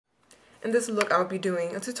In this look, I'll be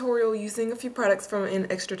doing a tutorial using a few products from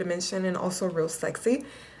an Extra Dimension and also Real Sexy.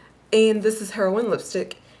 And this is Heroin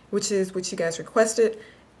Lipstick, which is what you guys requested.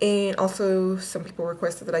 And also some people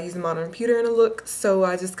requested that I use Modern Pewter in a look, so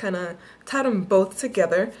I just kind of tied them both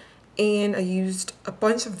together. And I used a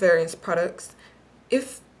bunch of various products.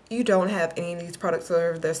 If you don't have any of these products,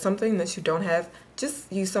 or if there's something that you don't have,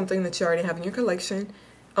 just use something that you already have in your collection,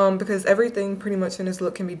 because everything pretty much in this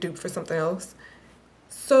look can be duped for something else.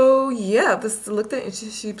 So yeah, this is the look that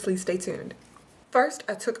interests you. Please stay tuned. First,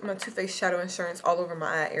 I took my Too Faced Shadow Insurance all over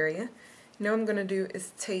my eye area. Now what I'm going to do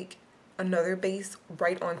is take another base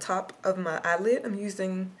right on top of my eyelid. I'm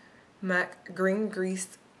using MAC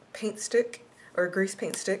Greengrease paint stick, or grease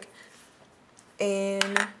paint stick,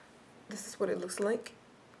 and this is what it looks like.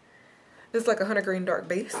 This is like a hunter green dark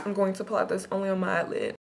base. I'm going to apply this only on my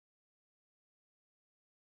eyelid.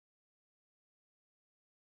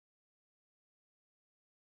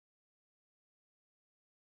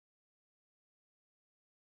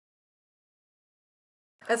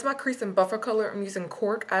 As my crease and buffer color, I'm using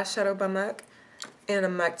Cork Eye Shadow by MAC and a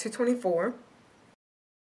MAC 224.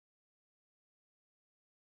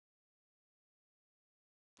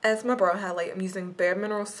 As my brow highlight, I'm using Bare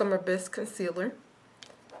Minerals Summer Bisque Concealer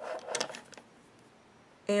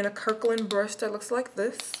and a Kirkland brush that looks like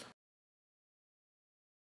this.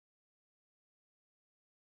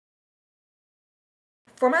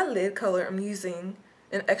 For my lid color, I'm using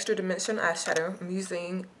an Extra Dimension eyeshadow. I'm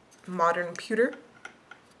using Modern Pewter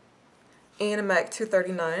and a MAC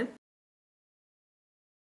 239.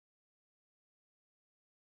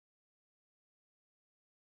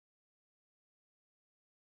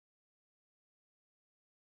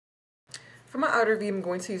 For my outer V, I'm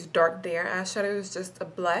going to use Dark Dare eyeshadow. It's just a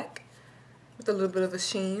black with a little bit of a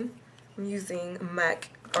sheen. I'm using a MAC,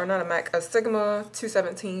 or not a MAC, a Sigma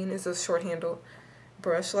 217. It's a short handle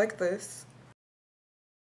brush like this.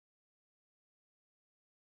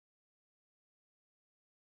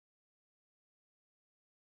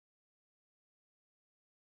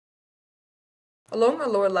 Along my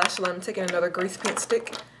lower lash line, I'm taking another grease paint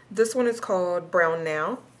stick. This one is called Brown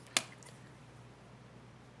Now.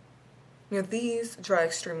 You know, these dry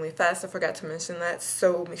extremely fast. I forgot to mention that,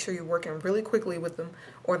 so make sure you're working really quickly with them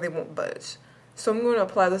or they won't budge. So I'm going to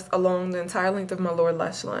apply this along the entire length of my lower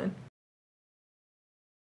lash line.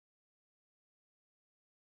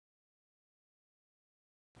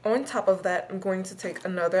 On top of that, I'm going to take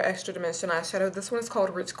another Extra Dimension eyeshadow. This one is called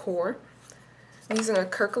Rich Core. I'm using a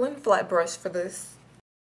Kirkland flat brush for this.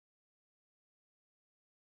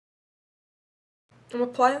 I'm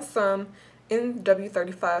applying some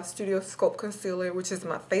NW35 Studio Sculpt Concealer, which is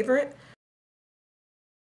my favorite.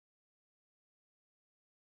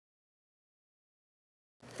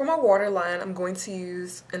 For my waterline, I'm going to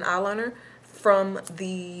use an eyeliner from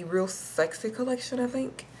the Real Sexy collection, I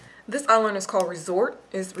think. This eyeliner is called Resort.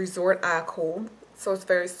 It's Resort Eye Kohl. So it's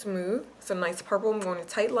very smooth. It's a nice purple. I'm going to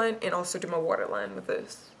tightline and also do my waterline with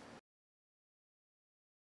this.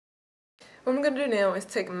 What I'm going to do now is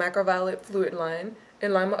take Macroviolet Fluidline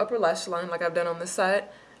and line my upper lash line like I've done on this side.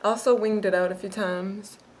 I also winged it out a few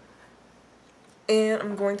times. And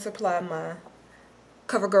I'm going to apply my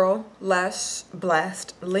CoverGirl Lash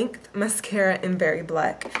Blast Length Mascara in Berry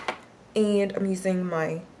Black. And I'm using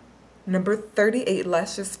my number 38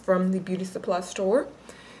 lashes from the beauty supply store.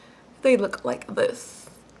 They look like this.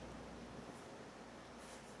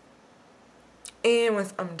 And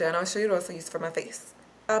once I'm done, I'll show you what else I use for my face.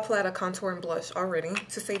 I applied a contour and blush already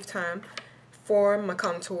to save time. For my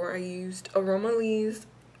contour, I used Aromaleigh's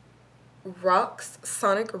Rocks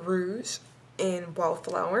Sonic Rouge in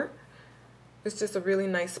Wildflower. It's just a really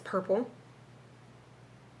nice purple.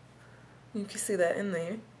 You can see that in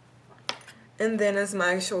there. And then as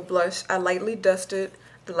my actual blush, I lightly dusted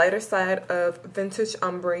the lighter side of Vintage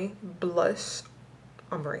Ombre Blush.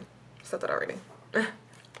 Ombre. Said that already.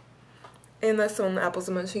 And that's on the apples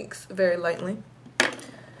of my cheeks very lightly.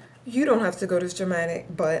 You don't have to go this dramatic,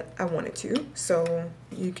 but I wanted to, so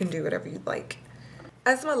you can do whatever you'd like.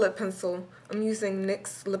 As my lip pencil, I'm using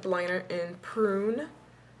NYX lip liner in Prune.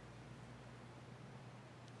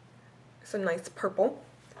 It's a nice purple.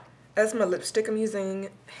 As my lipstick, I'm using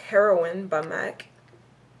Heroin by MAC,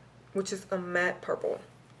 which is a matte purple.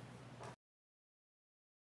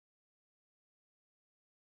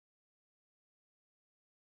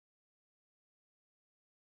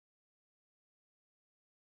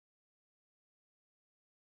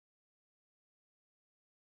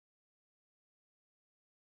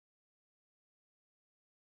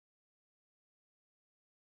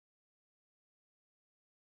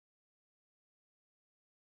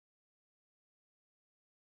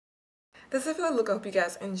 That's it for the look. I hope you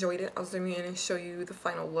guys enjoyed it. I'll zoom in and show you the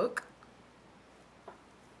final look.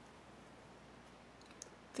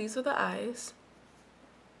 These are the eyes.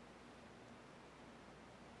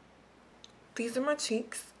 These are my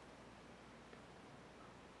cheeks.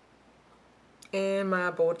 And my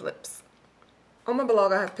bold lips. On my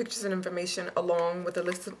blog, I have pictures and information along with a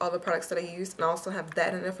list of all the products that I use, and I also have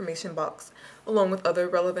that in the information box along with other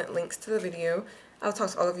relevant links to the video. I'll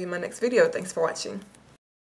talk to all of you in my next video. Thanks for watching.